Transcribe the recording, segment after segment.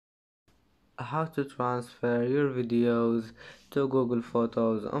how to transfer your videos to Google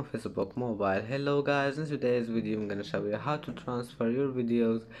Photos on Facebook Mobile. Hello guys, in today's video I'm gonna show you how to transfer your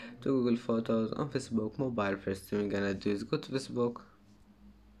videos to Google Photos on Facebook Mobile. First thing we're gonna do is go to Facebook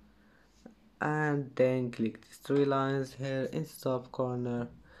and then click these three lines here in top corner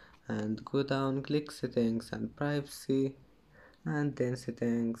and go down, click settings and privacy, and then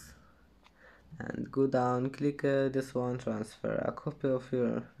settings, and go down, click this one, transfer a copy of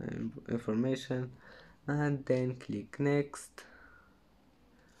your information, and then click next,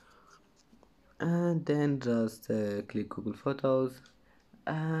 and then just click Google Photos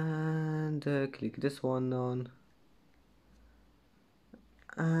and click this one on,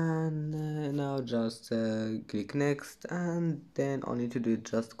 and now just click next, and then all you need to do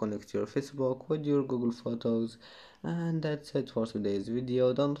is just connect your Facebook with your Google Photos. And that's it for today's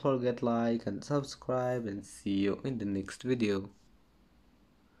video. Don't forget like and subscribe, and see you in the next video.